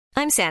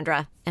I'm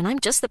Sandra, and I'm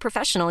just the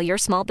professional your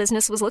small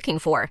business was looking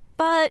for.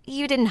 But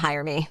you didn't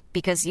hire me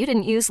because you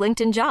didn't use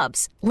LinkedIn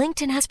Jobs.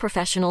 LinkedIn has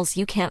professionals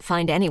you can't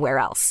find anywhere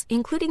else,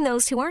 including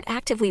those who aren't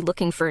actively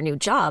looking for a new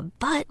job,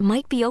 but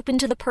might be open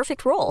to the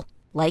perfect role,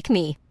 like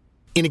me.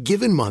 In a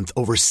given month,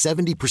 over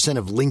 70%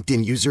 of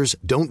LinkedIn users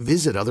don't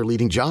visit other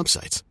leading job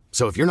sites.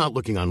 So if you're not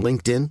looking on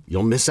LinkedIn,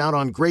 you'll miss out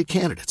on great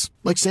candidates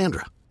like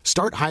Sandra.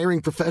 Start hiring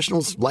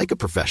professionals like a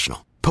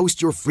professional.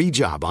 Post your free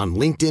job on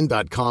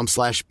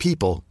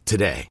linkedin.com/people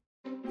today.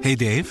 Hey,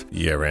 Dave.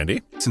 Yeah,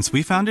 Randy. Since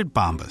we founded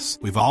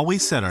Bombas, we've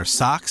always said our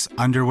socks,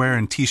 underwear,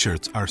 and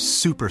T-shirts are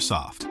super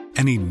soft.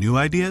 Any new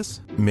ideas?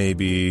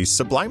 Maybe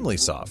sublimely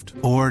soft.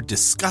 Or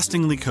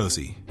disgustingly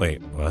cozy.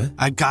 Wait, what?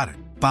 I got it.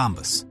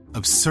 Bombas.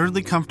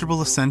 Absurdly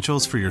comfortable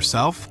essentials for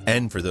yourself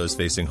and for those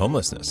facing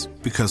homelessness.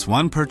 Because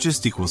one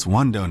purchased equals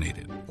one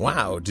donated.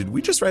 Wow, did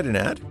we just write an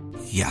ad?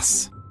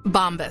 Yes.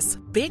 Bombas.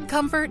 Big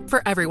comfort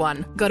for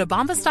everyone. Go to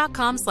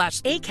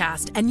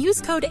bombas.com/ACAST and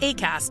use code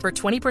ACAST for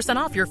 20%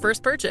 off your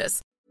first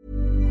purchase.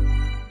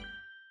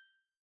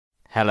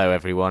 Hello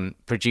everyone,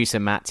 producer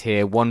Matt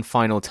here, one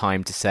final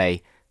time to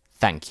say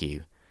thank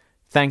you.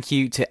 Thank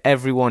you to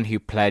everyone who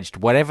pledged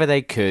whatever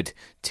they could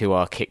to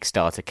our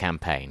Kickstarter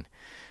campaign.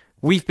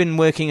 We've been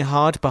working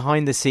hard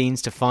behind the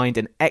scenes to find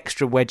an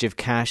extra wedge of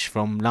cash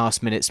from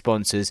last-minute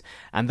sponsors,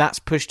 and that's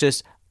pushed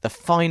us the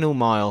final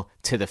mile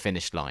to the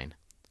finish line.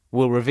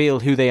 We'll reveal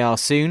who they are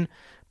soon,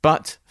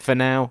 but for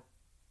now,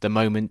 the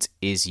moment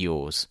is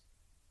yours.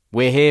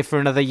 We're here for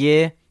another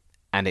year,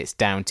 and it's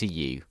down to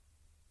you.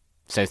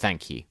 So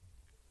thank you.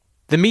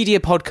 The Media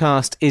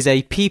Podcast is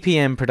a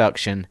PPM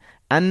production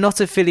and not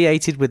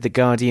affiliated with The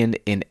Guardian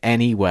in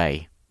any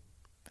way.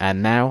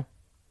 And now,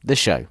 the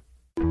show.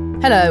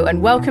 Hello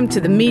and welcome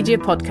to the Media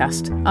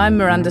Podcast. I'm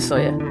Miranda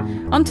Sawyer.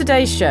 On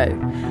today's show,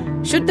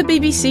 should the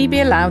BBC be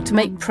allowed to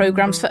make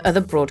programmes for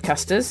other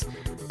broadcasters?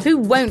 Who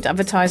won't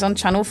advertise on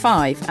Channel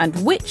 5? And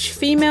which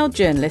female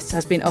journalist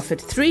has been offered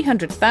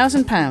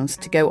 £300,000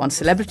 to go on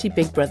Celebrity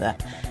Big Brother?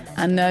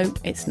 And no,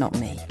 it's not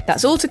me.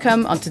 That's all to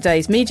come on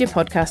today's Media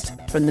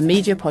Podcast from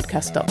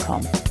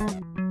themediapodcast.com.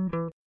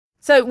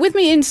 So with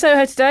me in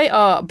Soho today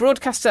are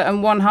broadcaster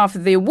and one half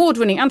of the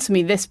award-winning Answer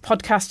Me This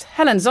podcast,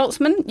 Helen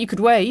Zaltzman. You could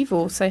wave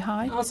or say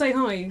hi. I'll say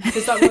hi,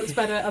 because that works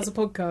better as a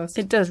podcast.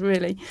 It does,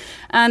 really.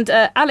 And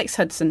Alex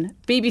Hudson,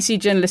 BBC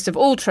journalist of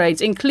all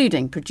trades,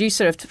 including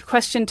producer of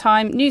Question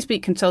Time,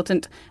 Newsbeat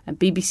consultant and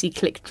BBC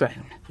Click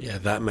Drone. Yeah,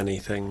 that many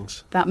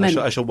things. That many.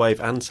 I shall wave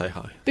and say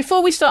hi.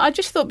 Before we start, I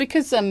just thought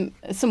because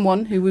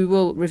someone, who we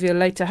will reveal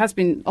later, has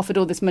been offered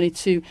all this money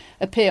to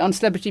appear on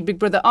Celebrity Big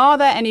Brother, are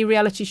there any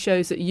reality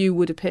shows that you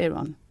would appear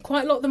on?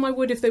 Quite a lot of them I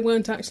would if they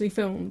weren't actually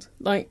filmed.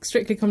 Like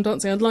Strictly Come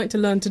Dancing, I'd like to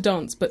learn to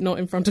dance, but not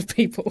in front of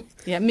people.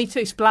 Yeah, me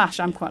too.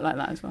 Splash, I'm quite like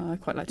that as well. I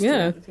quite like to do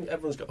that. I think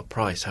everyone's got a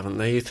price, haven't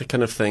they? You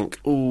kind of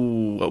think,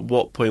 ooh, at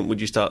what point would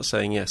you start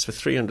saying yes? For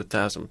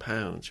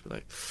 £300,000, you'd be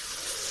like...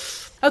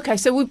 OK,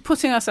 so we're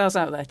putting ourselves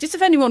out there. Just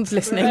if anyone's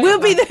listening, we're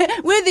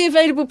the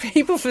available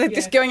people for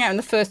just going out in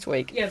the first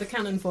week. Yeah, the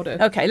cannon fodder.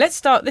 OK, let's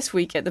start this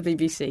week at the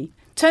BBC.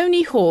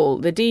 Tony Hall,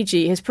 the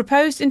DG, has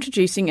proposed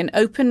introducing an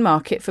open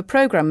market for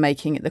programme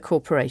making at the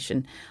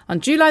corporation.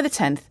 On July the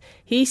 10th,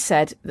 he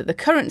said that the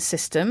current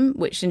system,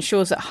 which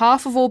ensures that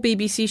half of all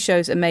BBC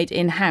shows are made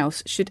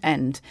in-house, should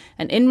end.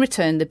 And in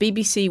return, the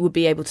BBC would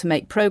be able to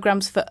make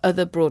programmes for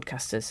other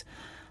broadcasters.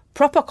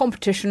 Proper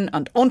competition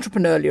and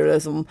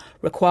entrepreneurialism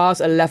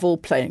requires a level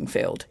playing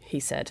field, he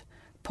said.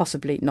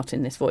 Possibly not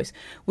in this voice.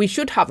 We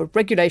should have a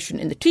regulation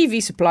in the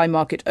TV supply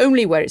market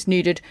only where it's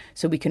needed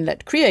so we can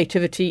let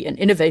creativity and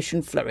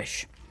innovation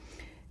flourish.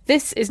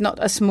 This is not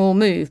a small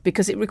move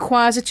because it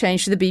requires a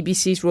change to the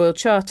BBC's Royal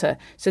Charter,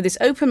 so this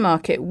open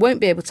market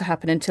won't be able to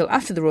happen until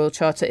after the Royal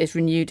Charter is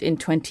renewed in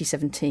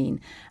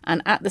 2017.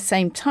 And at the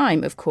same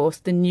time, of course,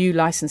 the new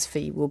licence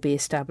fee will be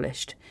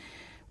established.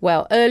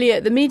 Well,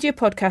 earlier, the Media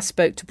Podcast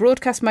spoke to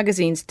Broadcast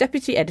Magazine's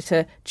deputy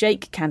editor,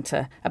 Jake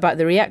Cantor, about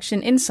the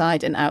reaction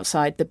inside and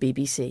outside the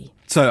BBC.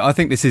 So I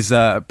think this is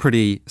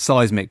pretty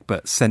seismic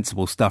but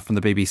sensible stuff from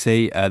the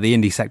BBC. The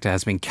indie sector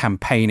has been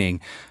campaigning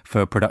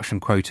for production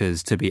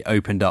quotas to be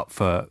opened up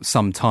for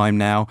some time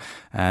now,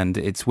 and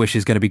its wish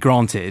is going to be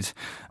granted.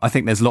 I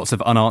think there's lots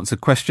of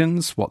unanswered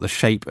questions, what the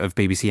shape of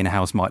BBC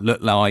in-house might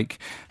look like,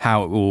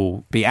 how it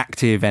will be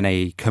active in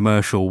a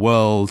commercial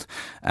world,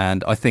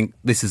 and I think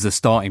this is the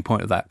starting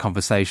point of that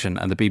conversation,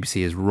 and the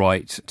BBC is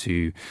right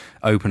to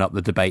open up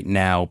the debate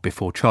now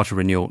before charter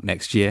renewal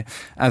next year.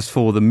 As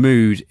for the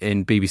mood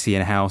in BBC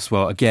in-house,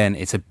 well, again,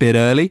 it's a bit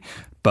early.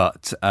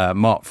 But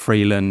Mark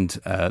Freeland,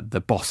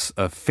 the boss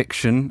of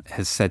fiction,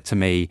 has said to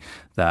me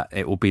that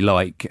it will be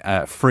like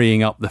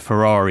freeing up the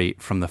Ferrari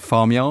from the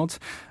farmyard.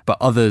 But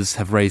others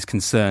have raised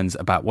concerns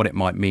about what it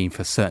might mean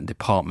for certain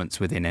departments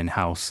within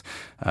in-house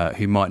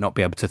who might not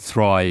be able to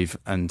thrive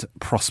and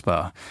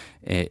prosper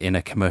in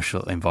a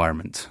commercial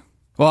environment.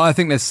 Well, I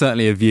think there's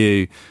certainly a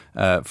view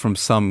from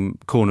some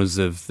corners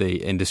of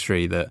the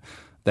industry that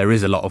there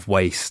is a lot of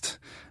waste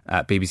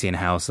at BBC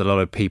in-house. A lot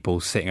of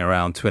people sitting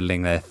around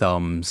twiddling their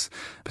thumbs,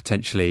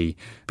 potentially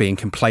being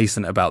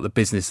complacent about the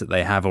business that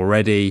they have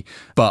already.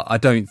 But I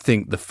don't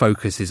think the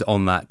focus is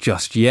on that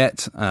just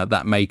yet.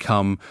 That may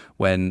come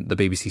when the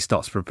BBC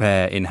starts to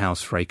prepare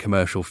in-house for a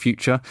commercial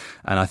future.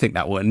 And I think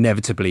that will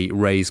inevitably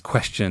raise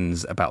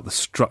questions about the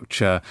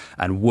structure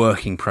and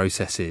working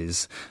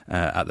processes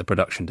at the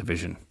production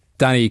division.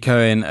 Danny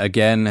Cohen,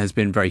 again, has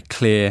been very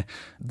clear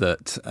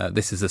that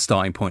this is the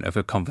starting point of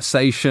a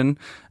conversation.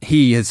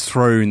 He has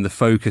thrown the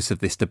focus of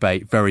this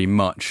debate very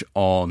much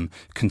on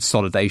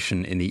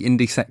consolidation in the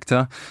indie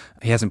sector.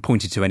 He hasn't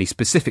pointed to any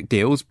specific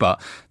deals,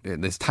 but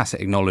there's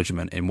tacit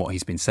acknowledgement in what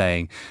he's been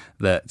saying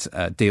that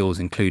deals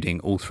including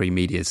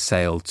All3Media's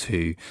sale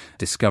to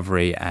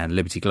Discovery and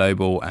Liberty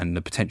Global and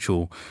the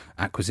potential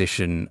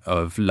acquisition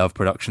of Love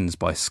Productions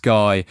by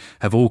Sky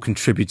have all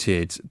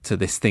contributed to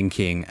this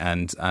thinking,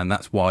 and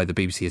that's why the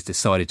BBC has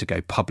decided to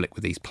go public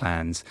with these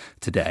plans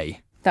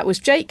today. That was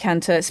Jake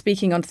Cantor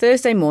speaking on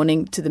Thursday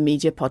morning to the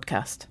Media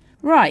Podcast.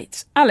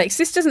 Right, Alex,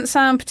 this doesn't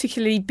sound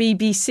particularly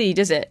BBC,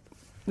 does it?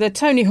 The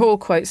Tony Hall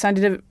quote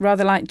sounded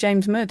rather like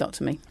James Murdoch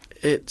to me.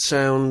 It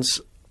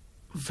sounds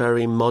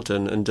very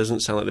modern and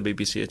doesn't sound like the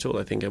BBC at all.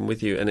 I think I'm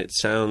with you. And it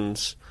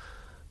sounds...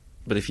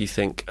 But if you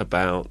think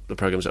about the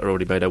programmes that are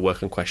already made, I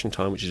Work on Question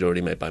Time, which is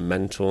already made by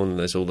Mentor, and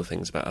there's all the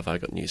things about Have I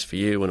Got News for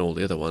You and all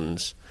the other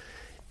ones,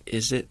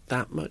 is it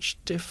that much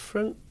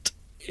different?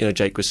 You know,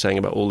 Jake was saying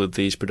about all of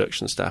these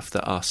production staff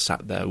that are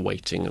sat there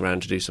waiting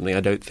around to do something.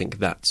 I don't think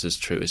that's as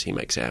true as he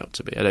makes it out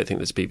to be. I don't think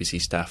there's BBC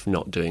staff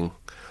not doing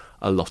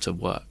a lot of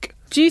work.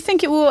 Do you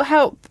think it will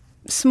help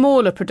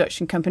smaller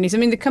production companies? I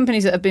mean, the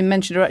companies that have been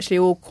mentioned are actually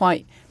all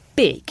quite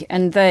big,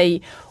 and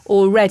they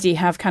already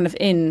have kind of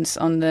ins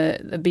on the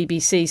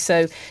BBC.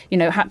 So, you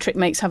know, Hat-Trick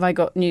makes Have I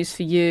Got News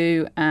for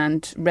You,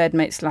 and Red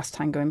makes Last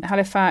Tango in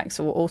Halifax,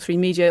 or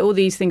All3Media. All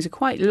these things are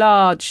quite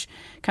large,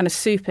 kind of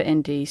super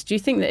indies. Do you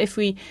think that if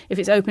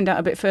it's opened out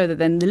a bit further,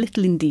 then the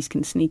little indies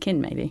can sneak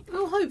in, maybe?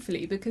 Oh,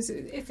 hopefully, because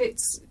if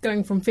it's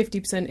going from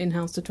 50%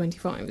 in-house to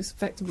 25%, it's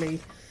effectively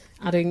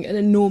adding an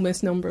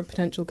enormous number of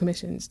potential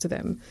commissions to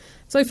them.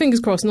 So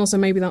fingers crossed, and also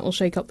maybe that will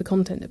shake up the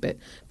content a bit.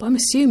 But I'm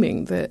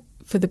assuming that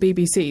for the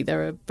BBC,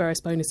 there are various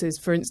bonuses.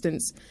 For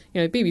instance,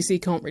 you know,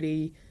 BBC can't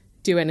really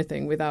do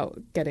anything without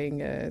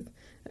getting a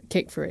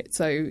kick for it.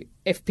 So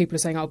if people are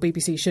saying, oh,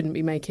 BBC shouldn't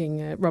be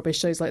making rubbish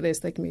shows like this,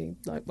 they can be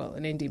like, well,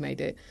 an indie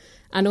made it.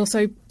 And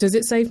also, does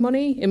it save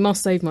money? It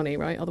must save money,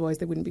 right? Otherwise,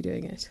 they wouldn't be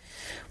doing it.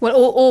 Well,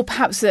 or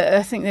perhaps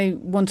I think they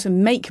want to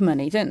make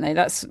money, don't they?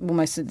 That's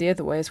almost the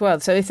other way as well.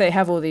 So if they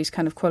have all these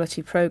kind of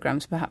quality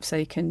programmes, perhaps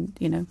they can,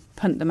 you know,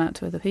 punt them out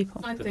to other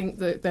people. I think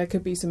that there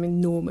could be some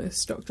enormous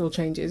structural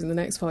changes in the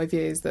next 5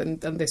 years, and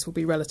this will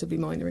be relatively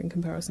minor in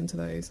comparison to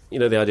those. You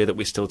know, the idea that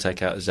we still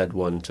take out a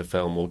Z1 to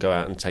film, we'll go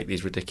out and take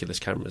these ridiculous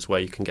cameras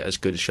where you can get as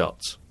good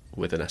shots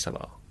with an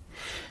SLR.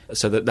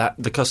 So that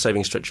the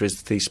cost-saving structure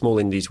is these small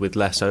indies with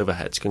less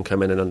overheads can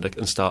come in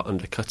and start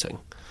undercutting.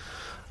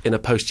 In a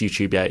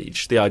post-YouTube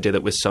age, the idea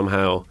that we're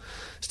somehow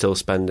still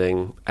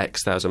spending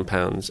X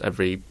 £1,000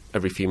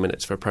 every few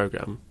minutes for a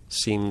programme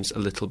seems a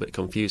little bit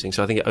confusing.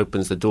 So I think it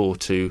opens the door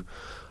to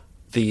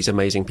these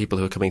amazing people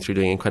who are coming through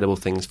doing incredible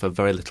things for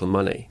very little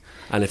money.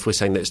 And if we're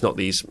saying that it's not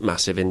these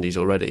massive indies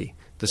already,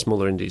 the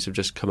smaller indies have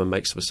just come and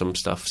make some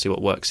stuff, see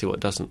what works, see what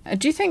doesn't.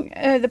 Do you think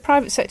the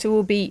private sector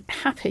will be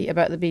happy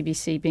about the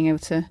BBC being able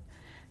to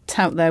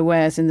tout their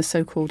wares in the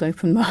so-called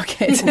open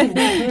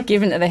market,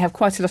 given that they have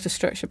quite a lot of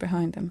structure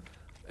behind them?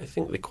 I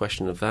think the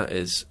question of that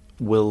is,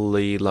 will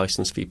the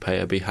licence fee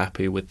payer be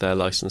happy with their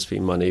licence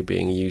fee money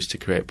being used to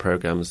create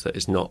programmes that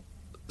is not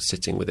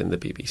sitting within the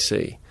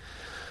BBC?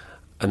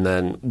 And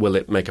then will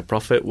it make a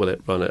profit? Will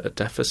it run at a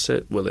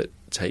deficit? Will it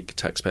take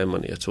taxpayer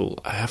money at all?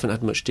 I haven't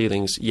had much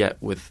dealings yet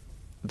with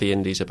the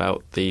indies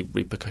about the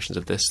repercussions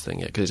of this thing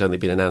yet, because it's only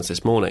been announced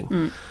this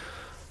morning.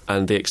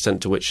 And the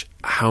extent to which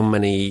how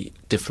many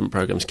different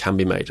programmes can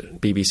be made,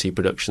 BBC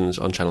productions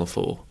on Channel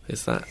 4,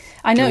 is that?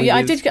 I know, yeah,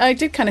 I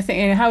did kind of think,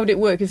 you know, how would it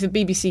work if the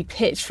BBC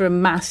pitched for a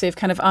massive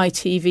kind of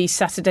ITV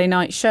Saturday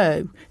night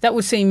show? That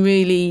would seem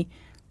really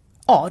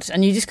odd,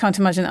 and you just can't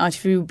imagine that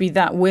ITV would be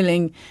that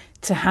willing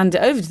to hand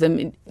it over to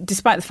them,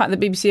 despite the fact that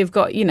BBC have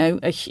got,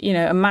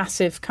 a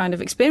massive kind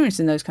of experience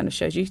in those kind of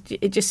shows.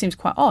 It just seems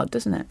quite odd,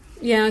 doesn't it?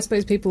 Yeah, I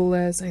suppose people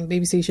saying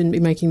BBC shouldn't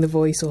be making The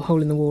Voice or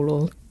Hole in the Wall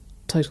or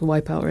Total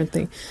Wipeout or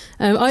anything.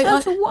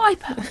 Total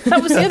Wipeout?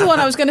 That was the other one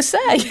I was going to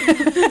say.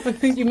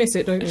 You miss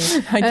it, don't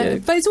you? I do.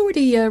 But it's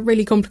already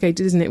really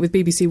complicated, isn't it, with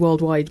BBC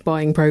Worldwide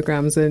buying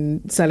programmes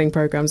and selling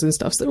programmes and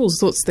stuff. So there are all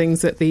sorts of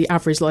things that the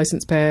average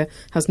licence payer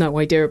has no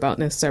idea about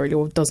necessarily,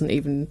 or doesn't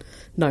even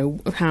know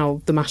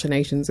how the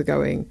machinations are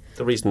going.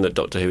 The reason that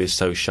Doctor Who is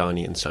so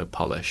shiny and so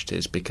polished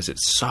is because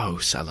it's so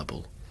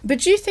sellable.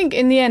 But do you think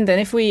in the end, then,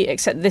 if we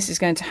accept this is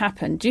going to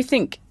happen, do you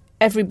think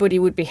everybody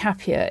would be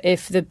happier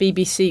if the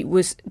BBC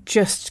was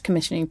just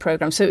commissioning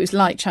programmes? So it was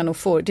like Channel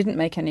 4. It didn't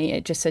make any.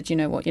 It just said, you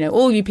know what,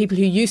 all you people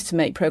who used to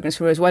make programmes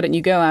for us, why don't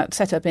you go out,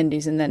 set up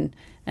indies and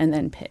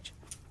then pitch?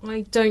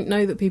 I don't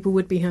know that people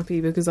would be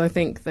happy, because I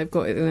think they've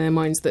got it in their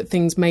minds that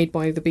things made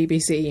by the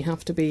BBC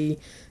have to be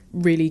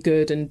really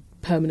good and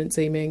permanent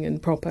seeming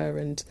and proper,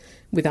 and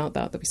without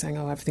that, they'll be saying,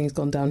 oh, everything's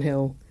gone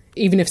downhill.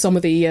 Even if some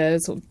of the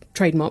sort of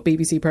trademark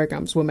BBC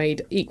programmes were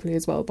made equally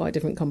as well by a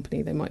different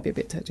company, they might be a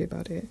bit touchy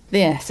about it.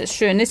 Yes, that's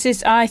true. And this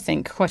is, I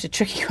think, quite a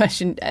tricky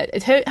question.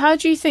 How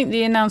do you think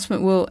the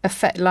announcement will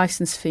affect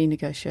licence fee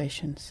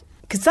negotiations?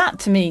 Because that,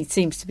 to me,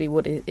 seems to be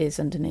what it is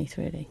underneath,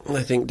 really.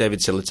 I think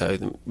David Sillitoe,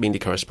 the media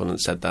correspondent,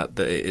 said that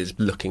it is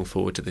looking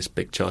forward to this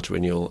big charter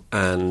renewal.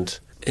 And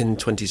in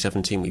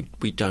 2017,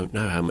 we don't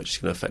know how much it's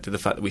going to affect it. The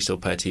fact that we still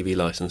pay a TV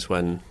licence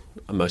when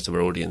most of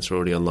our audience are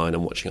already online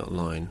and watching it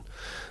online.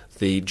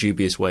 The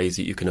dubious ways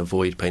that you can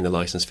avoid paying the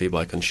licence fee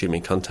by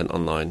consuming content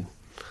online.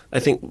 I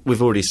think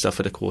we've already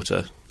suffered a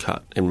quarter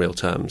cut in real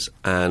terms.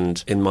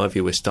 And in my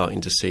view, we're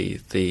starting to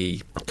see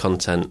the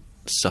content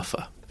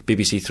suffer.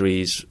 BBC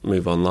Three's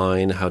move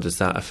online, how does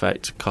that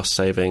affect cost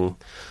saving?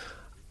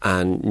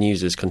 And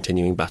News'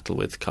 continuing battle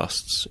with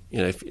costs. You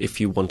know,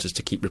 if you want us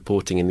to keep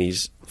reporting in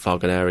these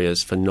far-gone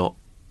areas for not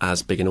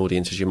as big an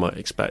audience as you might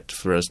expect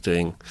for us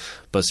doing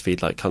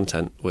BuzzFeed-like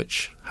content,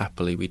 which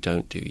happily we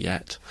don't do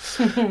yet,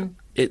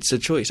 it's a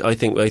choice. I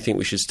think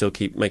we should still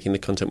keep making the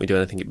content we do,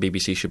 and I think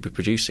BBC should be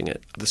producing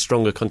it. The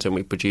stronger content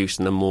we produce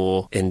and the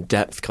more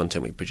in-depth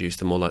content we produce,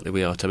 the more likely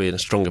we are to be in a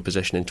stronger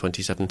position in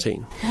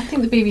 2017. I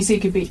think the BBC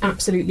could be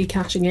absolutely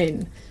cashing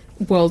in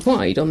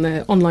worldwide on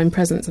their online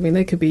presence. I mean,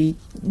 they could be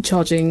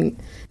charging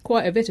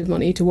quite a bit of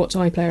money to watch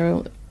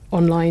iPlayer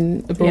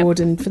online abroad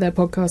and for their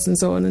podcasts and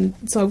so on. And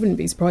so I wouldn't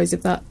be surprised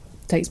if that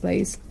takes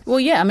place. Well,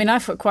 yeah, I mean, I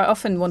quite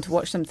often want to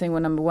watch something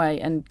when I'm away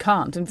and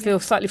can't, and feel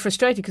slightly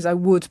frustrated because I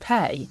would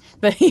pay,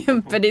 but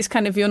it's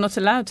kind of, you're not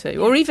allowed to.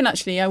 Or even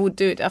actually, I would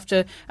do it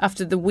after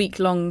the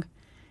week-long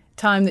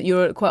time that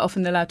you're quite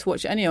often allowed to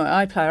watch it anyway.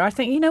 iPlayer, I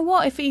think, you know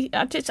what,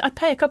 I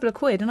pay a couple of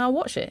quid and I'll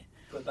watch it.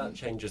 But that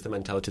changes the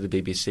mentality of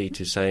the BBC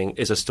to saying,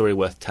 is a story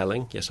worth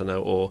telling, yes or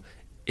no, or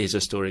is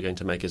a story going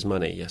to make us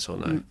money, yes or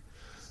no?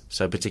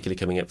 So particularly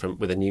coming up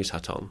with a news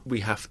hat on, we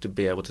have to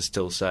be able to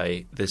still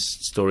say this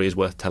story is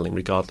worth telling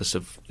regardless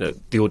of,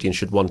 the audience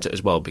should want it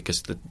as well,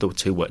 because the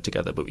two work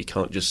together, but we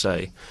can't just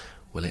say,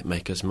 will it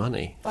make us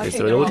money? Is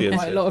there an audience?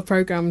 Quite a lot of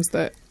programmes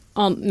that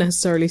aren't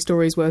necessarily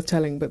stories worth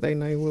telling, but they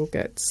know we'll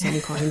get some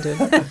kind of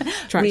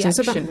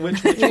traction.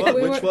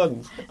 Which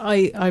one?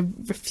 I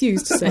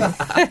refuse to say.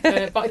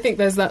 But I think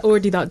there's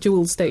already that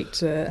dual state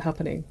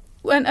happening.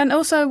 And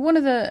also, one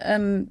of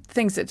the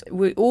things that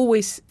we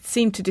always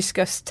seem to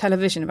discuss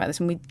television about this,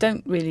 and we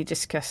don't really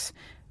discuss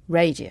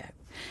radio.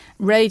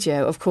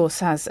 Radio, of course,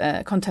 has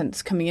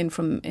content coming in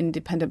from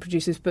independent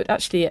producers, but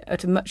actually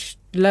at a much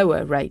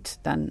lower rate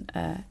than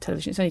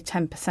television. It's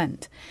only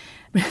 10%.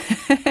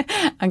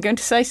 I'm going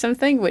to say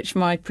something which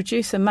my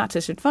producer Matt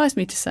has advised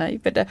me to say,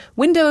 but a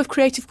window of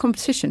creative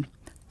competition,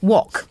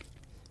 WOC.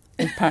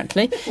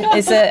 Apparently,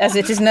 as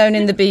it is known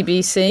in the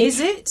BBC. Is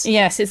it?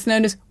 Yes, it's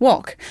known as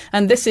WOC,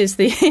 and this is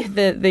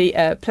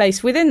the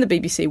place within the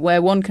BBC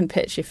where one can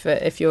pitch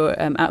if you're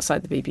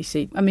outside the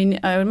BBC. I mean,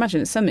 I would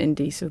imagine that some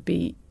indies would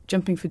be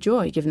jumping for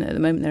joy, given that at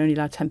the moment they're only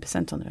allowed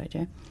 10% on the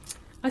radio.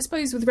 I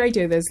suppose with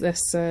radio there's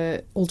less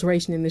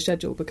alteration in the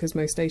schedule because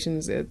most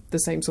stations are the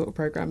same sort of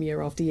programme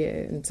year after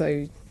year, and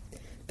so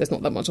there's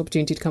not that much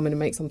opportunity to come in and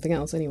make something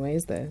else anyway,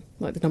 is there?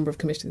 Like, the number of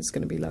commissions is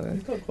going to be lower.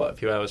 We've got quite a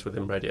few hours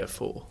within Radio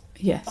 4.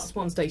 Yes. That's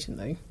one station,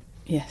 though.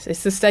 Yes,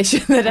 it's the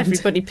station that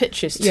everybody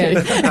pitches to.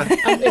 Yeah.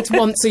 And it's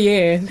once a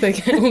year they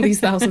get all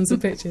these thousands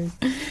of pitches.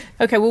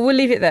 OK, well, we'll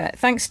leave it there.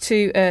 Thanks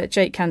to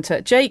Jake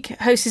Cantor. Jake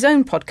hosts his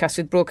own podcast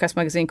with Broadcast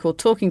Magazine called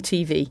Talking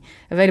TV,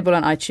 available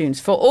on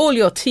iTunes for all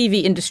your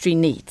TV industry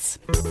needs.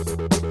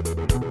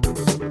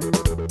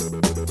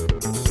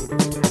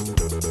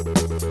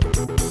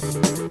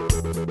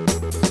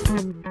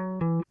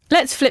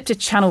 Let's flip to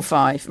Channel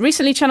 5.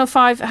 Recently, Channel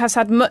 5 has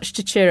had much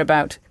to cheer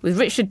about, with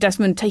Richard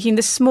Desmond taking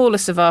the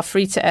smallest of our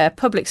free-to-air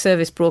public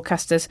service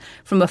broadcasters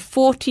from a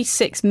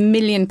 £46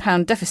 million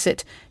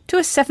deficit to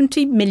a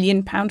 £70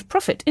 million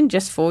profit in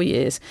just 4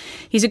 years.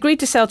 He's agreed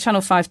to sell Channel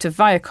 5 to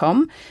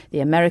Viacom, the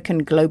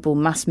American global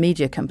mass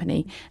media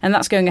company, and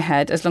that's going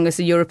ahead as long as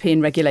the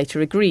European regulator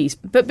agrees.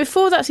 But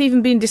before that's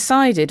even been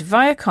decided,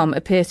 Viacom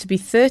appears to be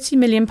 £30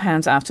 million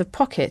out of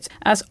pocket,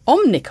 as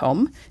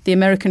Omnicom, the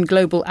American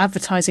global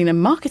advertising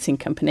and marketing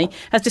company,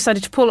 has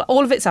decided to pull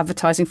all of its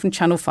advertising from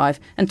Channel 5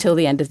 until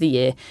the end of the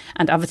year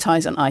and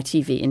advertise on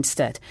ITV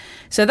instead.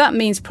 So that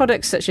means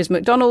products such as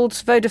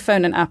McDonald's,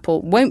 Vodafone and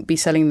Apple won't be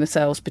selling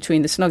themselves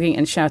between the snogging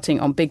and shouting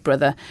on Big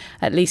Brother,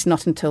 at least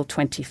not until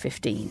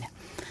 2015.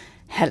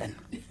 Helen.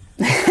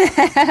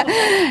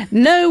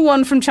 No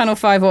one from Channel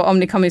 5 or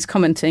Omnicom is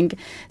commenting.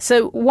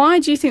 So why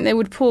do you think they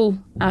would pull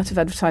out of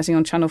advertising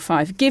on Channel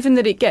 5, given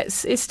that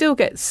it still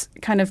gets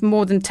kind of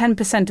more than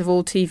 10% of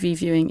all TV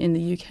viewing in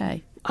the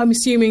UK? I'm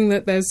assuming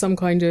that there's some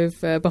kind of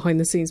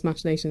behind-the-scenes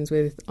machinations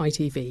with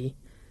ITV,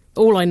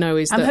 All I know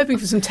is I'm hoping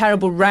for some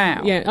terrible row.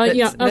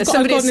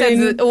 Somebody said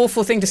an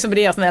awful thing to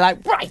somebody else and they're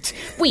like, right,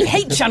 we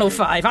hate Channel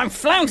 5, I'm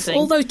flouncing.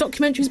 All those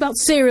documentaries about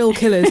serial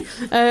killers.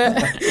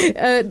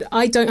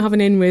 I don't have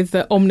an in with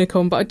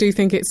Omnicom, but I do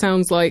think it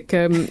sounds like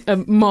a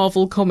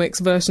Marvel Comics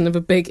version of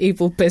a big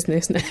evil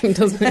business name,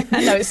 doesn't it?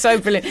 No, it's so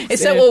brilliant.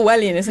 It's so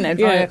Orwellian, isn't it?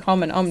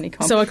 Viacom and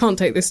Omnicom. So I can't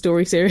take this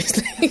story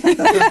seriously.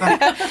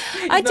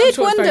 I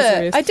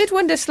did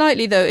wonder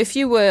slightly, though, if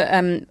you were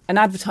an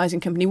advertising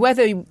company,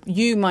 whether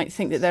you might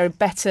think that there are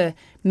better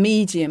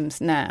mediums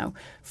now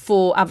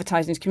for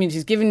advertising to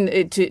communities, given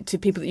to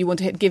people that you want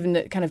to hit, given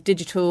that kind of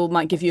digital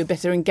might give you a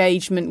better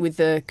engagement with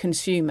the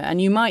consumer.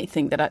 And you might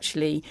think that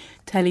actually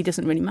telly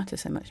doesn't really matter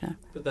so much now.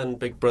 But then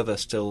Big Brother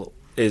still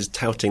is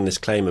touting this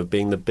claim of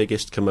being the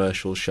biggest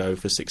commercial show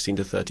for 16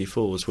 to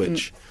 34s,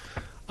 which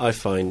I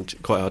find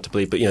quite hard to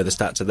believe. But, the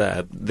stats are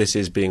there. This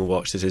is being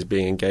watched, this is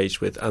being engaged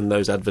with, and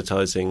those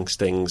advertising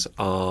stings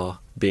are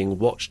being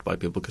watched by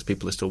people because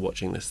people are still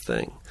watching this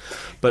thing.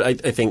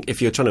 But I think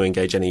if you're trying to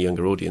engage any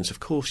younger audience, of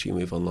course you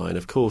move online,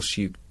 of course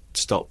you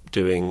stop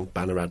doing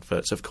banner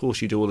adverts, of course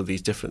you do all of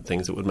these different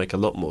things that would make a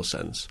lot more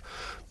sense.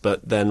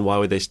 But then why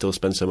would they still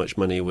spend so much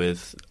money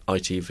with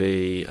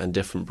ITV and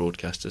different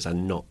broadcasters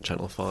and not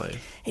Channel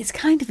 5? It's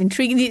kind of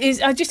intriguing.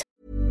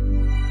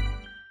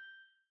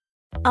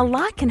 A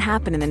lot can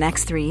happen in the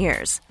next 3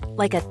 years.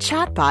 Like a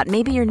chatbot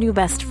may be your new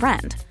best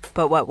friend.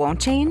 But what won't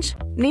change?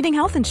 Needing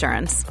health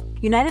insurance.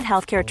 United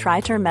Healthcare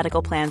Tri-Term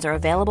Medical Plans are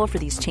available for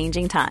these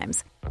changing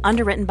times.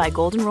 Underwritten by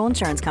Golden Rule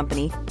Insurance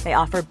Company, they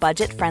offer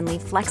budget-friendly,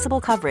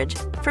 flexible coverage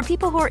for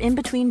people who are in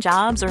between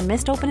jobs or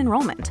missed open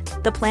enrollment.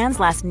 The plans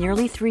last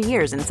nearly 3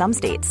 years in some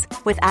states,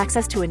 with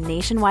access to a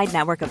nationwide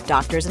network of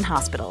doctors and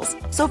hospitals.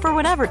 So for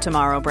whatever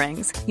tomorrow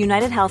brings,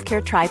 United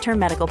Healthcare Tri-Term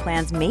Medical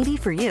Plans may be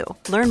for you.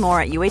 Learn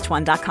more at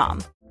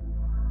uh1.com.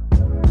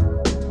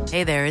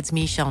 Hey there, it's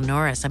Michelle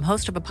Norris. I'm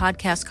host of a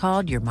podcast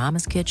called Your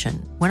Mama's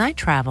Kitchen. When I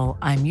travel,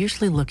 I'm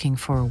usually looking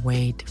for a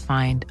way to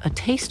find a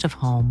taste of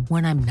home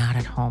when I'm not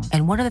at home.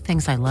 And one of the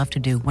things I love to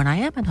do when I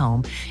am at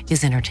home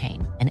is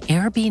entertain. And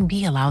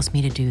Airbnb allows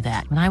me to do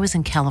that. When I was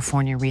in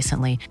California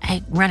recently,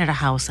 I rented a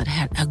house that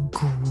had a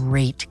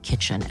great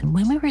kitchen. And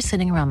when we were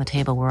sitting around the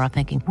table, we were all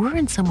thinking, we're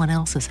in someone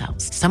else's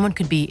house. Someone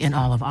could be in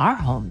all of our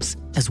homes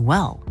as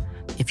well.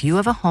 If you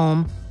have a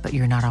home, but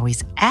you're not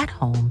always at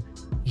home,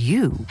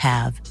 you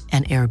have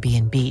an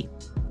Airbnb.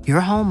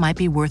 Your home might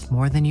be worth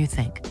more than you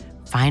think.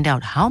 Find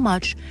out how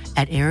much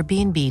at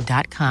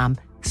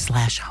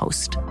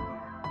airbnb.com/host.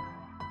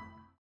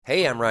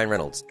 Hey, I'm Ryan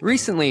Reynolds.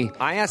 Recently,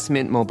 I asked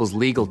Mint Mobile's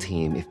legal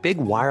team if big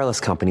wireless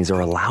companies are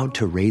allowed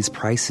to raise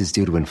prices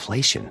due to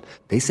inflation.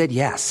 They said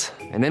yes.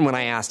 And then when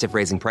I asked if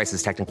raising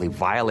prices technically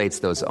violates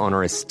those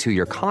onerous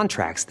 2-year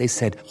contracts, they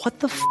said,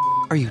 what the f***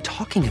 are you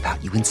talking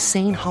about, you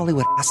insane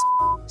Hollywood ass f-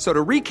 So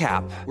to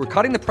recap, we're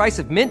cutting the price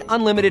of Mint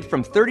Unlimited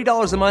from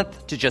 $30 a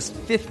month to just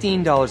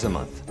 $15 a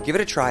month. Give it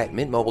a try at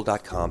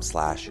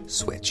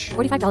mintmobile.com/switch.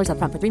 $45 up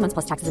front for 3 months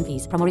plus taxes and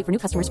fees. Promo rate for new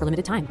customers for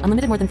limited time.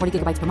 Unlimited more than 40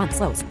 gigabytes per month.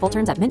 Slows full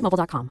terms at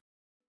mintmobile.com.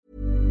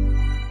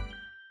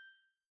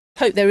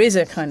 Hope there is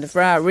a kind of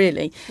row,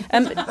 really.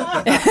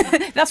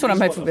 That's what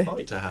I'm hoping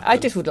for. I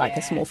just would like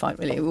a small fight,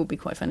 really. It would be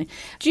quite funny.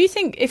 Do you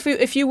think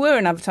if you were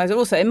an advertiser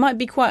also, it might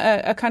be quite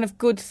a kind of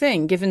good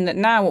thing, given that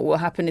now what will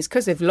happen is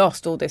because they've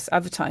lost all this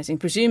advertising,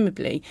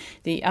 presumably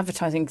the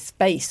advertising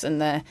space on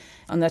their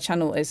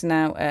channel is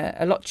now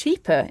a lot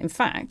cheaper. In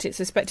fact,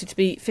 it's expected to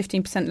be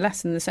 15%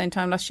 less than the same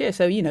time last year.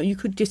 So, you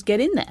could just get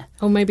in there.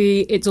 Or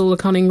maybe it's all a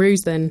cunning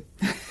ruse then.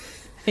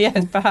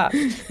 Yes, perhaps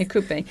it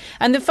could be.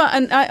 And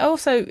I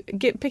also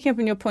picking up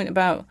on your point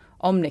about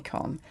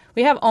Omnicom.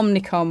 We have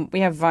Omnicom, we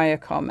have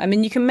Viacom. I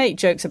mean, you can make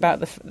jokes about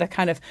the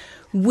kind of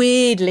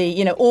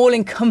weirdly,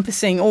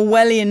 all-encompassing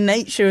Orwellian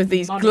nature of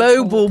these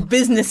global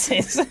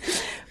businesses.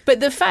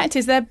 But the fact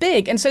is they're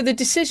big, and so the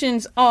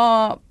decisions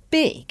are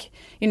big.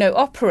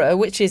 Opera,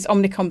 which is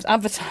Omnicom's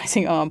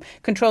advertising arm,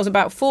 controls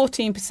about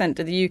 14%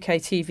 of the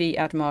UK TV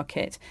ad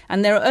market.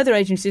 And there are other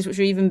agencies which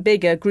are even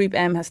bigger. Group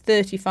M has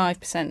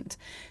 35%.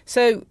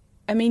 So,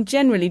 I mean,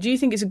 generally, do you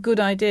think it's a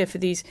good idea for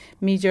these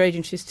media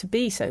agencies to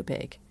be so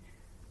big?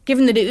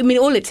 Given that,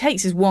 all it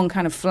takes is one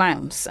kind of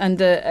flounce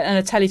and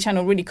a telly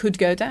channel really could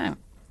go down.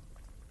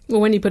 Well,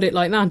 when you put it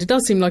like that, it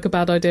does seem like a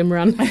bad idea,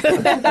 Moran.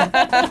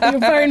 You're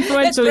very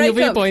influential in your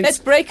viewpoints. Let's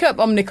break up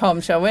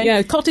Omnicom, shall we?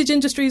 Yeah, cottage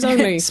industries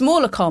only.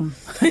 Smaller com.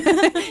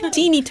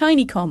 Teeny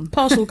tiny com.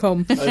 Partial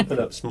com. Open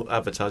up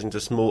advertising to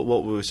small,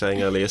 what we were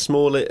saying earlier,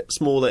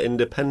 smaller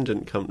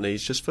independent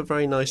companies, just for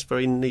very nice,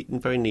 very neat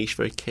and very niche,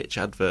 very kitsch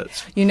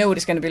adverts. You know what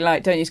it's going to be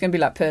like, don't you? It's going to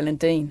be like Pearl and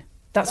Dean.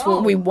 That's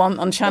what we want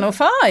on Channel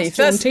 5. It's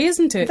jaunty,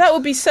 isn't it? That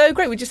would be so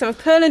great. We just have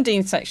a Pearl and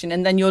Dean section,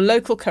 and then your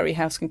local curry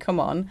house can come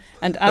on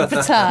and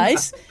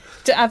advertise.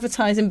 To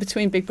advertise in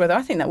between Big Brother.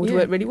 I think that would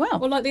work really well.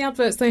 Well, like the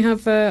adverts they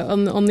have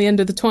on the end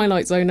of the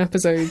Twilight Zone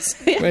episodes,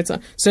 where it's like,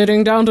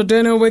 sitting down to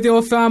dinner with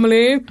your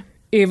family,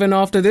 even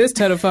after this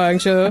terrifying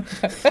show.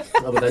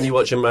 But then you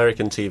watch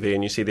American TV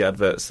and you see the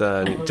adverts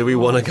there, and do we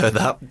want to go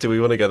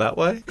that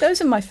way?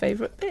 Those are my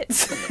favourite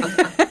bits.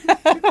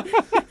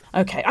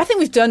 OK, I think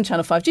we've done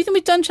Channel 5. Do you think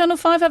we've done Channel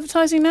 5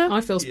 advertising now?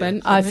 I feel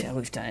spent. I feel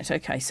we've done it.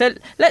 OK, so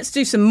let's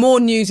do some more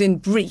news in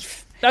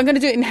brief. I'm going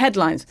to do it in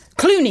headlines.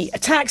 Clooney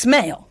attacks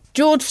Mail.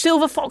 George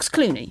Silver Fox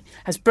Clooney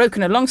has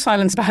broken a long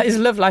silence about his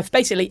love life,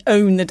 basically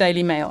owned the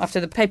Daily Mail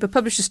after the paper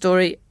published a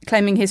story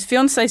claiming his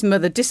fiancée's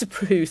mother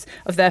disapproves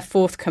of their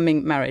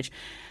forthcoming marriage.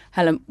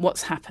 Helen,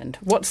 what's happened?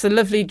 What's the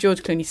lovely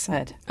George Clooney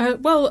said?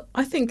 Well,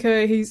 I think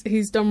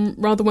he's done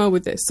rather well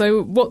with this.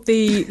 So what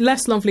the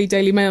less lovely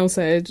Daily Mail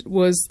said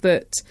was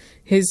that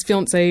his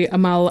fiancée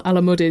Amal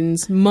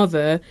Alamuddin's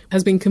mother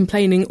has been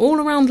complaining all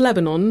around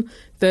Lebanon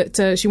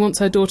that she wants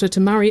her daughter to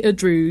marry a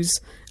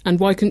Druze, and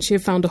why couldn't she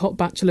have found a hot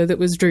bachelor that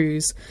was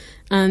Druze?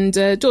 And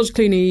George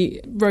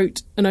Clooney wrote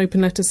an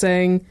open letter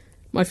saying,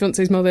 my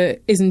fiancée's mother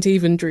isn't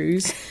even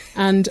Druze,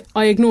 and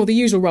I ignore the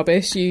usual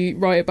rubbish you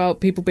write about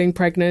people being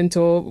pregnant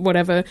or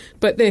whatever,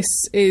 but this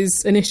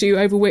is an issue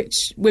over which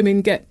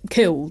women get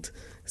killed,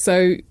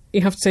 so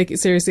you have to take it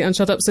seriously and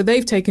shut up. So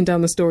they've taken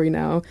down the story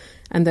now,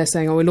 and they're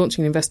saying, we're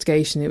launching an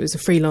investigation. It was a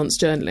freelance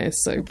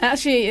journalist. So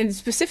actually, and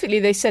specifically,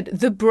 they said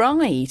the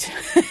bride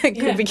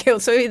could be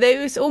killed. So it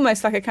was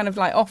almost like a kind of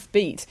like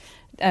offbeat,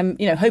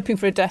 hoping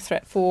for a death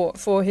threat for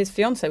his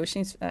fiancée, which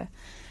seems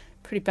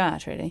pretty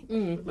bad, really.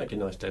 Would make a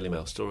nice Daily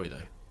Mail story,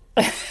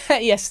 though.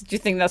 Yes, do you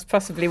think that's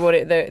possibly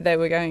what they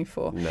were going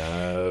for?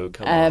 No,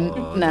 come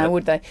on. No,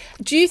 would they?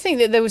 Do you think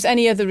that there was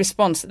any other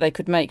response that they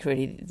could make,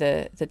 really,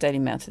 the Daily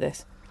Mail to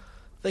this?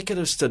 They could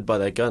have stood by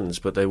their guns,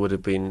 but they would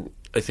have been,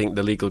 I think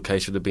the legal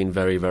case would have been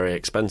very, very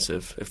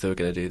expensive if they were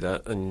going to do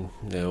that. And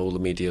all the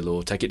media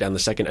law, take it down the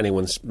second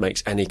anyone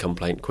makes any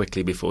complaint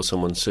quickly before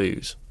someone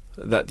sues.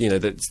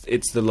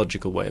 It's the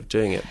logical way of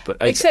doing it. But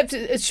except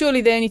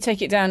surely they only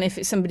take it down if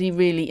it's somebody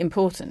really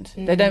important.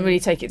 Mm-hmm. They don't really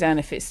take it down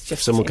if it's just...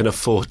 If someone can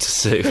afford to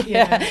sue.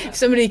 Yeah, if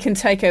somebody can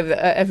take over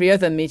every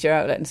other media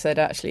outlet and said,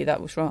 actually,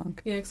 that was wrong.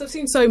 Yeah, because I've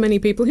seen so many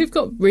people who've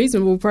got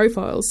reasonable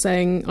profiles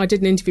saying, I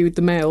did an interview with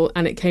the Mail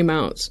and it came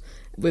out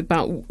with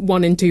about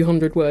 1 in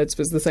 200 words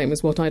was the same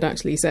as what I'd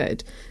actually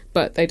said,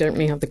 but they don't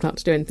really have the clout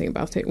to do anything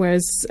about it,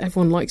 whereas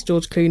everyone likes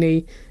George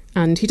Clooney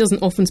and he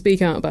doesn't often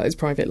speak out about his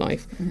private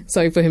life.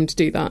 So for him to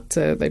do that,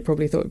 they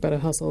probably thought we'd better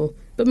hustle.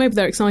 But maybe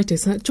they're excited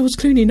that George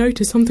Clooney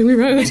noticed something we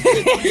wrote.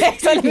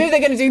 Maybe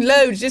they're going to do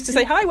loads just to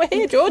say, hi, we're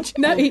here, George.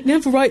 No, he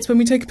never writes when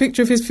we take a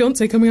picture of his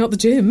fiancée coming out the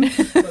gym.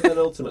 But then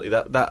ultimately,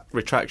 that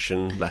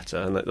retraction letter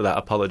and that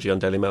apology on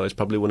Daily Mail is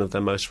probably one of their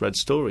most read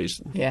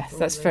stories. Yes,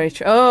 that's very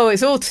true. Oh,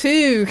 it's all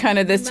too kind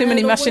of, there's too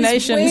many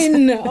machinations.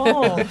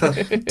 Oh,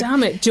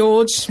 damn it,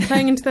 George,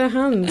 playing into their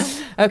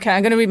hands. OK,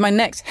 I'm going to read my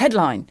next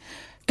headline.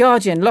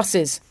 Guardian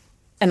losses,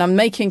 and I'm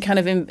making kind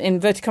of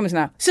inverted commas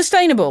now,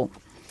 sustainable.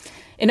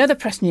 In other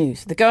press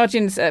news, The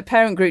Guardian's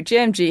parent group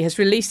GMG has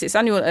released its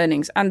annual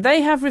earnings, and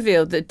they have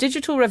revealed that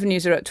digital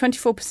revenues are at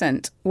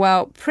 24%,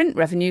 while print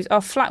revenues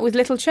are flat with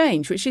little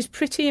change, which is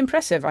pretty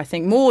impressive, I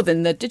think, more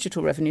than the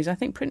digital revenues. I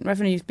think print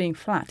revenues being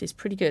flat is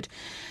pretty good.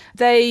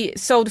 They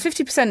sold a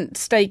 50%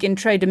 stake in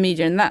Trader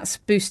Media, and that's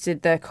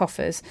boosted their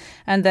coffers.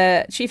 And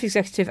their chief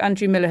executive,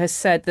 Andrew Miller, has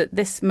said that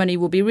this money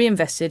will be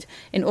reinvested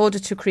in order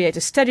to create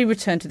a steady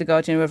return to The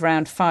Guardian of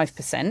around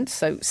 5%,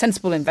 so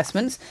sensible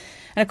investments.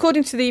 And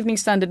according to the Evening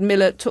Standard,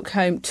 Miller took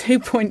home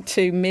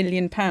 £2.2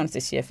 million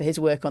this year for his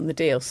work on the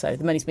deal. So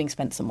the money's being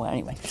spent somewhere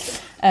anyway.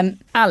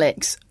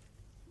 Alex,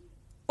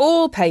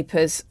 all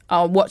papers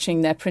are watching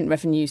their print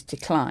revenues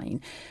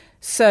decline.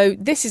 So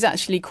this is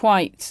actually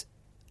quite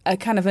a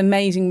kind of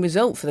amazing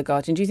result for The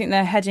Guardian. Do you think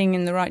they're heading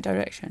in the right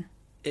direction?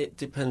 It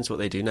depends what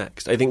they do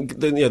next. I think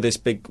this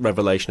big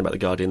revelation about The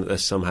Guardian that they're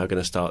somehow going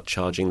to start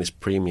charging this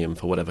premium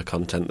for whatever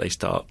content they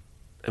start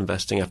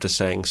investing after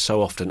saying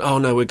so often, oh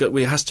no, it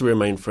has to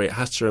remain free, it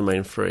has to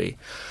remain free.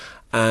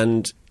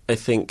 And I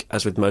think,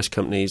 as with most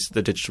companies,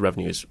 the digital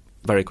revenue is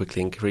very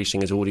quickly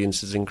increasing as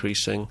audience is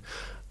increasing.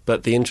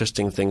 But the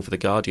interesting thing for The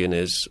Guardian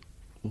is,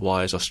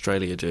 why is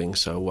Australia doing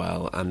so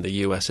well, and the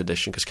US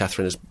edition, because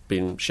Catherine has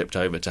been shipped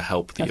over to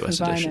help the US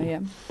edition. Yeah.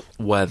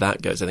 Where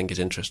that goes, I think, is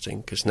interesting,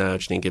 because now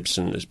Janine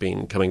Gibson has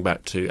been coming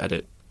back to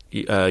edit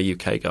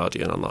UK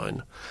Guardian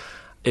online.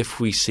 If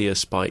we see a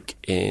spike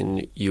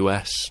in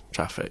US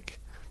traffic,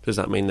 does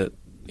that mean that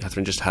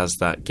Catherine just has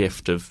that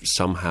gift of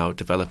somehow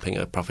developing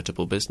a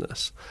profitable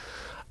business?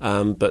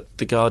 But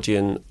The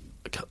Guardian,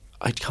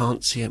 I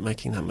can't see it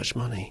making that much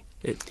money.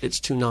 It's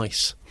too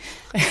nice.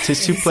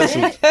 It's too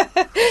pleasant.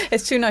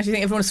 It's too nice. You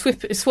think everyone's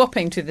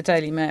swapping to the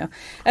Daily Mail.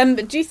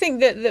 But do you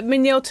think that,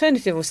 the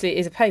alternative, obviously,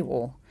 is a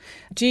paywall.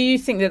 Do you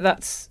think that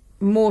that's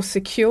more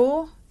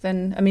secure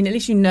than, at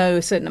least you know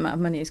a certain amount of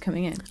money is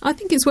coming in? I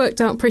think it's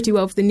worked out pretty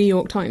well for the New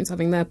York Times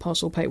having their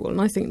partial paywall, and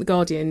I think The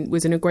Guardian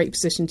was in a great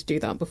position to do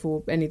that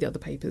before any of the other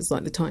papers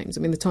like the Times.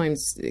 The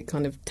Times, it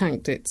kind of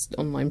tanked its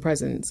online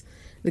presence.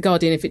 The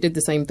Guardian, if it did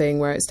the same thing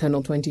where it's 10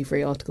 or 20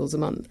 free articles a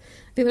month,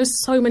 I think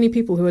there's so many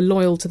people who are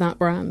loyal to that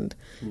brand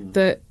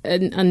that,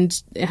 and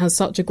it has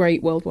such a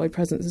great worldwide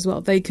presence as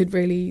well. They could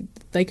really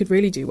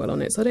do well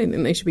on it. So I don't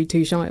think they should be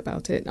too shy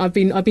about it. I've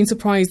been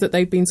surprised that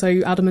they've been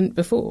so adamant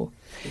before.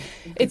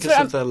 It's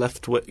because of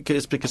their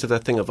it's because of their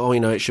thing of,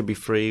 it should be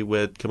free.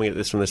 We're coming at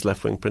this from this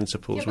left-wing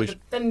principles. Yeah,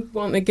 then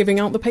aren't they giving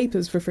out the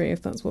papers for free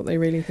if that's what they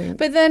really think?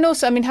 But then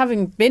also,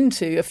 having been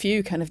to a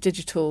few kind of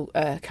digital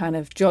kind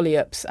of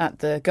jolly-ups at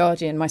The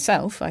Guardian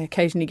myself, I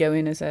occasionally go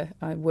in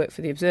I work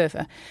for The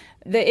Observer.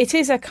 It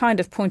is a kind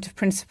of point of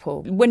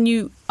principle. When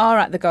you are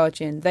at The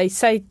Guardian, they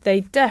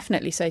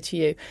definitely say to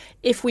you,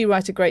 if we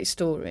write a great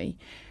story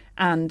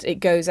and it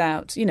goes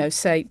out,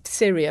 say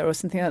Syria or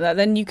something like that,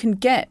 then you can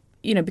get,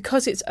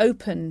 because it's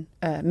open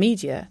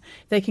media,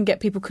 they can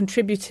get people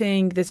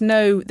contributing. There's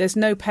no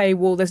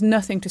paywall. There's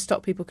nothing to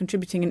stop people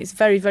contributing, and it's a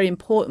very, very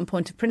important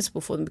point of principle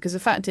for them, because the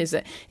fact is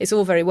that it's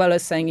all very well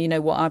as saying,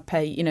 I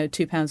pay,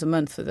 £2 a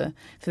month for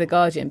the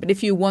Guardian, but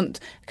if you want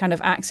kind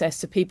of access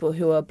to people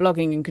who are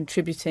blogging and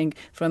contributing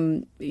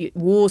from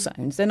war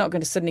zones, they're not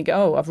going to suddenly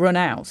go, I've run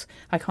out.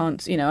 I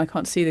can't see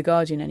the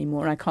Guardian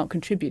anymore, and I can't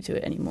contribute to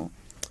it anymore.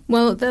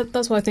 Well,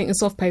 that's why I think a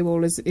soft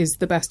paywall is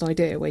the best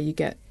idea, where you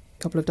get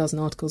couple of dozen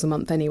articles a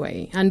month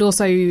anyway. And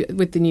also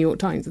with the New York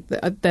Times,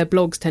 their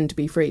blogs tend to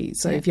be free.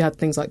 So if you had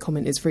things like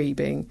Comment is Free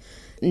being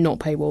not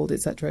paywalled,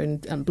 etc.,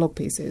 and blog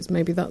pieces,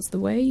 maybe that's the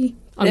way.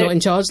 I'm not in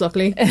charge,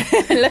 luckily.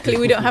 Luckily,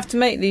 we don't have to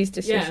make these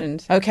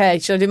decisions. Yeah. OK,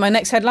 shall I do my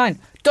next headline?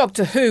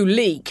 Doctor Who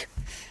leak.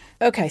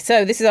 OK,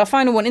 so this is our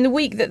final one. In the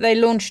week that they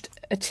launched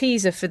a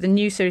teaser for the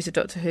new series of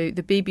Doctor Who,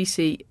 the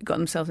BBC got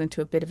themselves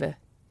into a bit of a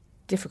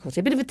difficulty,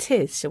 a bit of a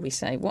tiz, shall we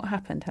say. What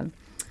happened, Helen?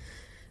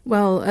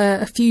 Well,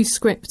 a few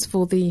scripts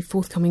for the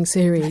forthcoming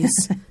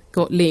series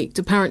got leaked,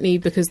 apparently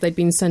because they'd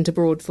been sent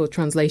abroad for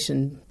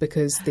translation,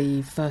 because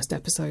the first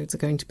episodes are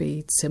going to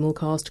be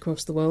simulcast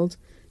across the world.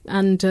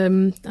 And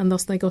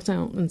thus they got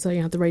out. And so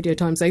you had the Radio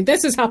Times saying,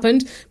 this has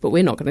happened, but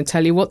we're not going to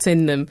tell you what's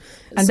in them.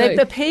 And they've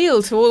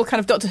appealed to all kind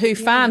of Doctor Who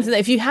fans. Yeah.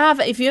 If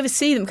you ever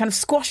see them, kind of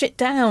squash it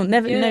down,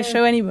 never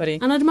show anybody.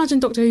 And I'd imagine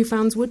Doctor Who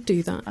fans would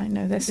do that. I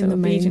know, they're so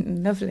obedient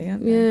and lovely,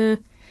 aren't they? Yeah.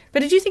 But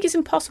did you think it's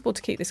impossible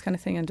to keep this kind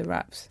of thing under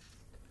wraps?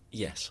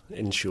 Yes,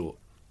 in short.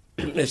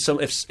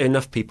 If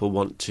enough people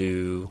want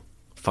to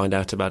find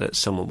out about it,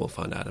 someone will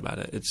find out about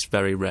it. It's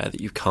very rare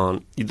that you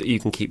can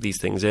keep these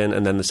things in,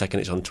 and then the second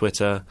it's on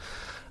Twitter,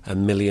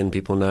 1 million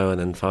people know, and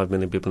then 5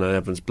 million people know.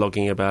 Everyone's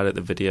blogging about it.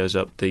 The video's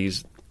up.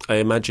 I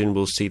imagine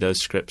we'll see those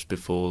scripts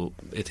before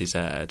it is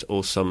aired,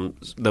 or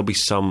there'll be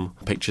some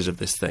pictures of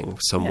this thing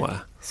somewhere.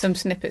 Yeah, some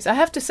snippets. I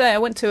have to say, I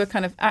went to a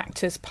kind of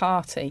actors'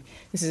 party.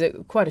 This is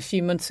quite a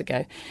few months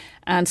ago,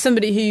 and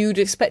somebody who you'd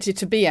expected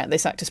to be at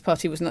this actors'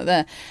 party was not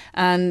there.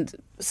 And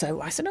so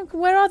I said,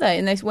 where are they?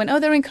 And they went,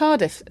 they're in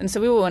Cardiff. And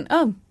so we all went,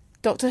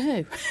 Doctor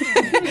Who.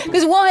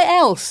 Because why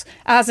else,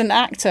 as an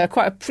actor,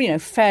 quite a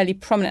fairly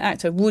prominent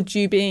actor, would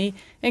you be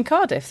in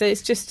Cardiff?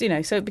 It's just,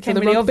 so it became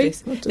really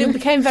obvious. It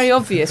became very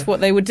obvious what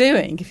they were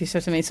doing, if you see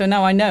what I mean. So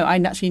now I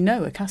actually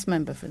know a cast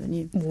member for the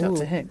new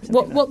Doctor Who.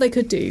 What they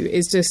could do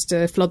is just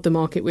flood the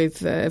market with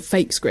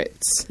fake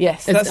scripts.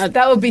 Yes,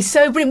 that would be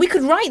so brilliant. We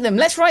could write them.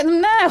 Let's write them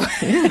now.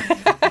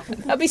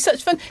 That'd be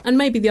such fun. And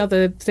maybe the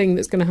other thing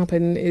that's going to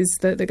happen is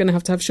that they're going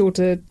to have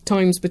shorter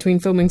times between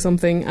filming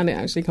something and it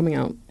actually coming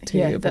out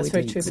to avoid that's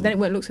very true, but then it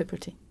won't look so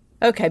pretty.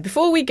 OK,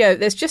 before we go,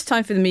 there's just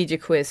time for the media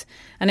quiz.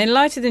 And in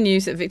light of the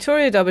news that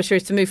Victoria Derbyshire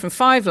is to move from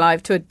 5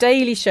 Live to a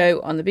daily show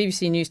on the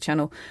BBC News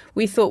Channel,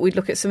 we thought we'd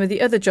look at some of the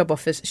other job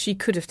offers she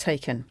could have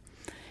taken.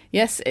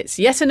 Yes, it's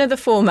yet another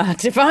format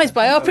devised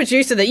by our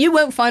producer that you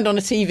won't find on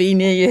a TV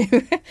near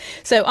you.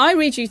 So I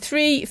read you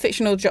 3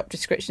 fictional job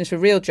descriptions for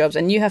real jobs,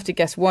 and you have to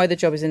guess why the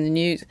job is in the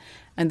news.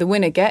 And the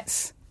winner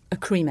gets a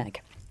cream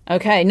egg.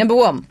 OK, number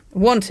 1,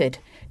 wanted.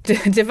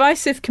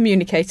 Divisive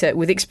communicator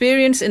with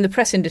experience in the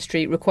press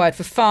industry required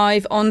for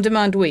 5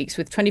 on-demand weeks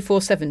with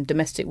 24/7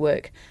 domestic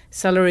work.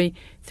 Salary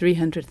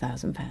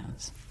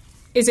 £300,000.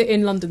 Is it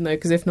in London, though?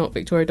 Because if not,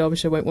 Victoria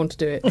Derbyshire won't want to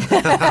do it.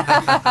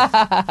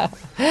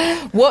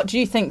 What do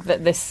you think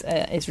that this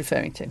is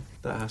referring to?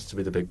 That has to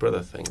be the Big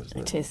Brother thing, isn't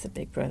it? It is the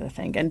Big Brother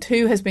thing. And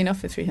who has been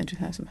offered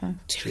 £300,000?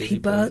 Julie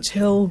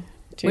Birchill.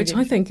 Which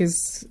I think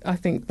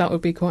that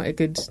would be quite a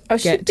good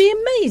get. She'd be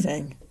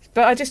amazing.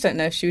 But I just don't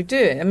know if she would do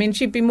it. I mean,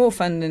 she'd be more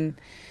fun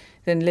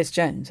than Liz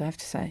Jones, I have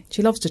to say.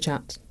 She loves to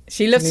chat.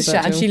 She loves to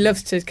chat, and she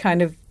loves to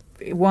kind of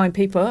wind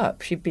people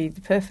up. She'd be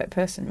the perfect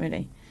person,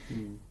 really.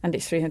 And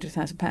it's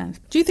 £300,000.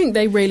 Do you think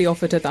they really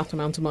offered her that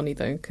amount of money,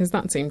 though? Because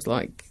that seems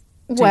like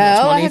too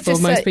much money for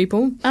most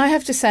people. I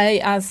have to say,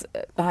 as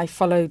I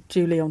follow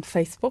Julie on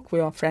Facebook, we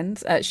are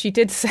friends, she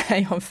did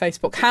say on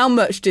Facebook, how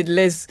much did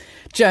Liz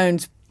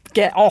Jones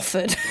get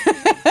offered?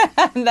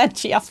 And then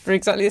she asked for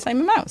exactly the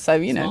same amount.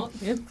 So, Smart,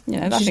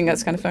 I think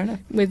that's kind of fair enough.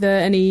 With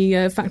any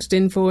factored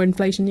in for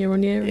inflation year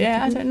on year?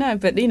 Yeah, I don't know.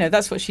 But,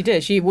 that's what she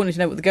did. She wanted to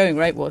know what the going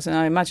rate was. And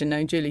I imagine,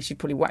 knowing Julie, she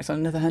probably whacked on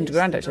another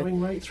 $100,000, actually.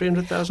 Going rate,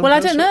 £300,000? Well, I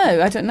don't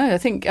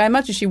know. I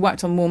imagine she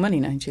whacked on more money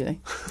now, Julie.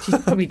 She's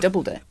probably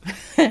doubled it.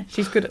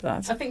 She's good at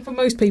that. I think for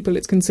most people,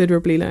 it's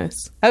considerably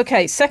less.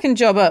 OK, second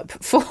job up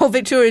for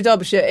Victoria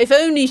Derbyshire. If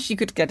only she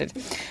could get it.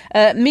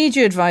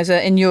 Media advisor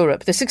in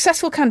Europe. The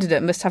successful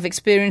candidate must have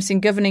experience in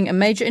governing a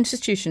major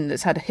institution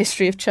that's had a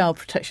history of child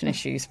protection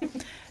issues.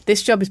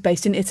 This job is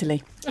based in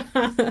Italy.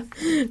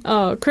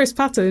 Oh, Chris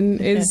Patton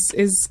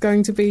is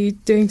going to be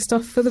doing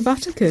stuff for the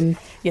Vatican.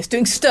 Yes,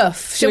 doing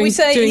stuff. Shall we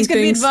say he's going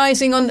to be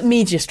advising on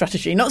media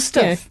strategy, not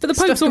stuff. Yeah, but the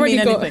Pope's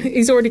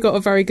he's already got a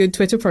very good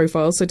Twitter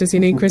profile, so does he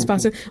need Chris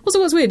Patton? Also,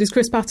 what's weird is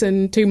Chris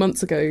Patton 2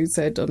 months ago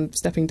said, I'm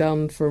stepping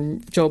down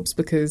from jobs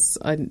because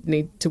I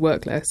need to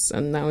work less,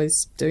 and now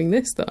he's doing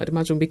this that I'd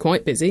imagine will be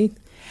quite busy.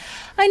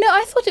 I know.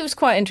 I thought it was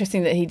quite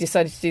interesting that he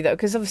decided to do that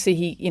because obviously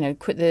he,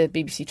 quit the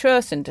BBC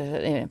Trust and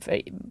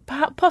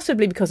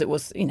possibly because it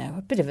was,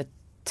 a bit of a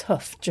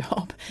tough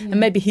job, and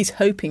maybe he's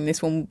hoping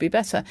this one will be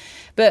better.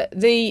 But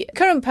the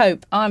current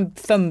Pope, I'm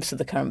thumbs for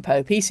the current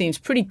Pope. He seems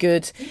pretty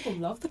good. People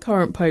love the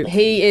current Pope.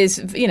 He is,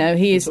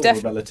 he is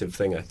definitely a relative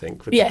thing, I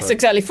think. Yes,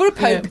 exactly. For a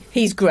Pope,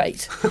 he's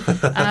great,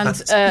 and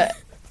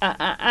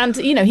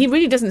he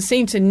really doesn't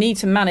seem to need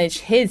to manage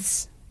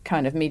his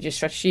kind of media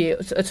strategy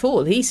at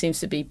all. He seems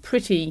to be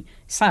pretty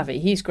savvy.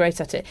 He's great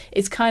at it.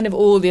 It's kind of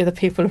all the other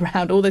people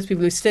around, all those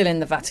people who are still in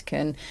the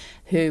Vatican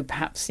who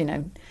perhaps,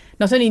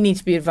 not only need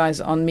to be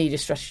advised on media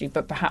strategy,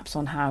 but perhaps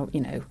on how,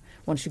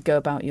 one should go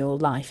about your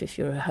life if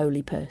you're a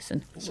holy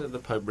person. Instead of the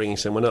Pope bringing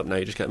someone up now,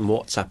 you just get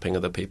WhatsApping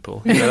other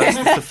people.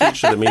 That's the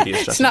future of the media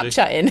strategy.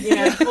 Snapchatting.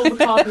 Yeah, all the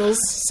cardinals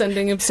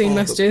sending obscene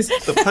messages.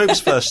 The Pope's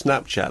first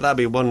Snapchat, that'd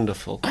be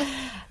wonderful.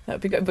 That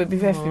would be good, but it'd be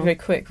very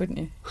quick, wouldn't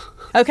you?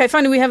 OK,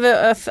 finally, we have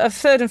a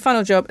third and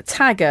final job.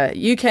 Tagger,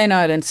 UK and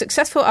Ireland.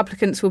 Successful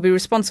applicants will be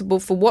responsible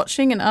for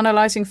watching and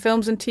analysing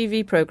films and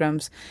TV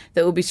programmes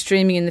that will be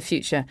streaming in the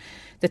future.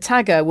 The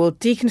tagger will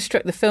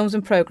deconstruct the films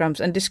and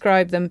programmes and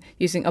describe them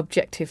using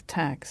objective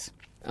tags.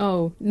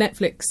 Oh,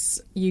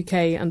 Netflix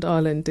UK and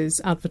Ireland is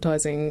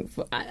advertising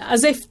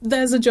as if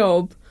there's a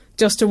job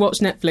just to watch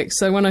Netflix.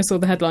 So when I saw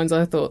the headlines,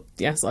 I thought,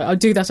 yes, I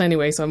do that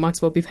anyway, so I might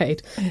as well be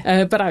paid.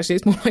 But actually,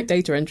 it's more like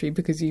data entry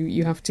because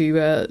you have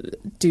to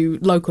do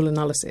local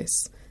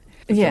analysis.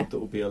 Yeah, that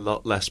will be a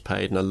lot less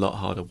paid and a lot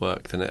harder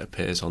work than it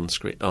appears on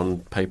screen, on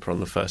paper, on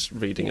the first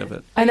reading of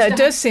it. I know, it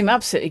does seem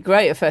absolutely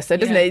great at first, though,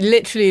 doesn't it?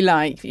 Literally,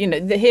 like,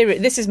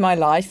 this is my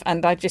life,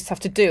 and I just have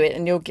to do it,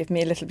 and you'll give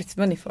me a little bit of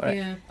money for it.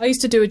 Yeah, I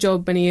used to do a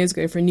job many years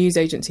ago for a news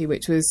agency,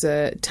 which was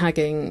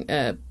tagging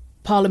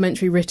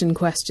parliamentary written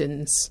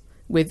questions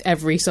with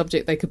every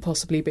subject they could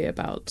possibly be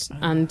about,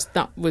 and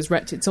that was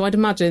wretched. So I'd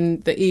imagine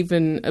that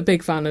even a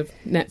big fan of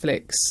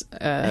Netflix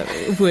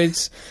would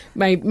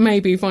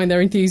maybe find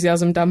their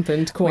enthusiasm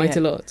dampened quite a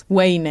lot.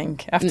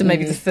 Waning after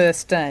maybe the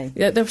first day.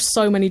 Yeah, there are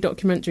so many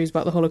documentaries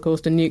about the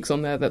Holocaust and nukes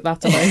on there that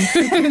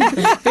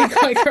alone be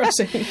quite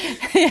crushing.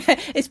 Yeah,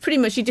 it's pretty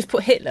much you just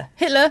put Hitler,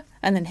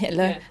 and then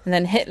Hitler, and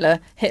then Hitler.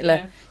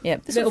 Yeah,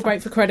 it's little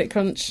great for credit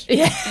crunch.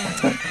 Yeah.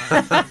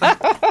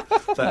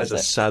 That is a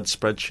sad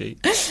spreadsheet.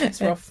 It's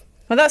rough.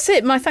 Well, that's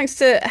it. My thanks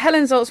to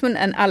Helen Zaltzman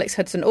and Alex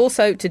Hudson,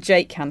 also to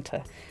Jake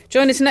Cantor.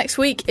 Join us next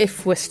week,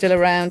 if we're still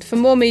around, for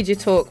more media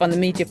talk on the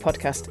Media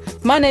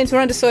Podcast. My name's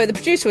Miranda Sawyer. The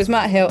producer was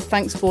Matt Hill.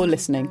 Thanks for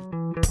listening.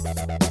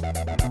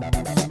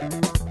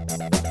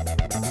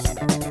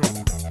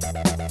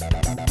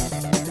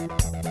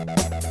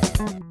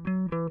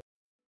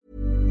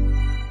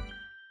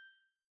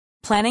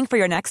 Planning for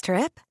your next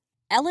trip?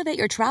 Elevate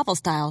your travel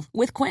style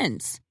with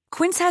Quince.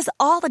 Quince has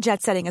all the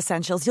jet-setting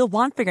essentials you'll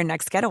want for your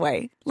next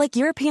getaway, like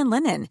European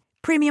linen,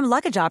 premium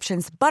luggage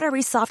options,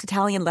 buttery soft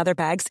Italian leather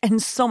bags,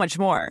 and so much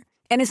more.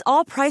 And is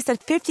all priced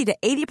at 50 to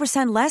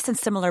 80% less than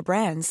similar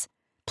brands.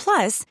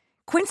 Plus,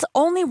 Quince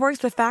only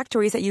works with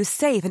factories that use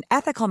safe and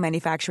ethical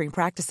manufacturing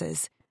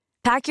practices.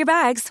 Pack your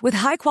bags with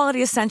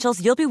high-quality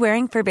essentials you'll be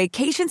wearing for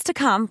vacations to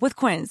come with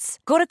Quince.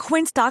 Go to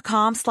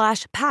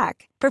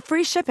quince.com/pack for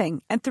free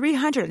shipping and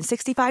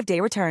 365-day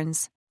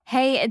returns.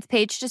 Hey, it's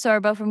Paige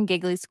DeSorbo from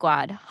Giggly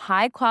Squad.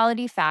 High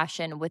quality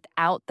fashion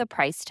without the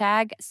price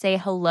tag. Say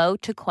hello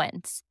to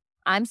Quince.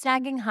 I'm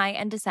snagging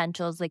high-end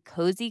essentials like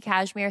cozy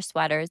cashmere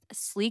sweaters,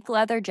 sleek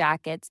leather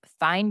jackets,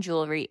 fine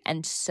jewelry,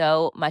 and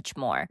so much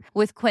more.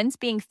 With Quince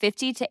being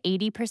 50 to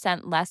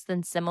 80% less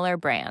than similar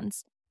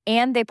brands.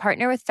 And they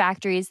partner with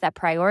factories that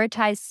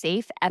prioritize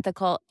safe,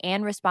 ethical,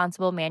 and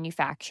responsible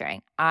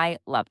manufacturing. I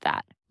love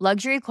that.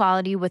 Luxury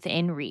quality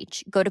within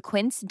reach. Go to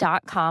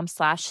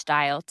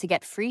quince.com/style to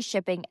get free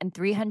shipping and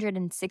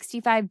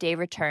 365-day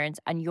returns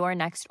on your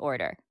next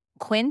order.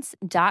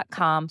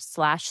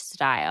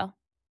 Quince.com/style.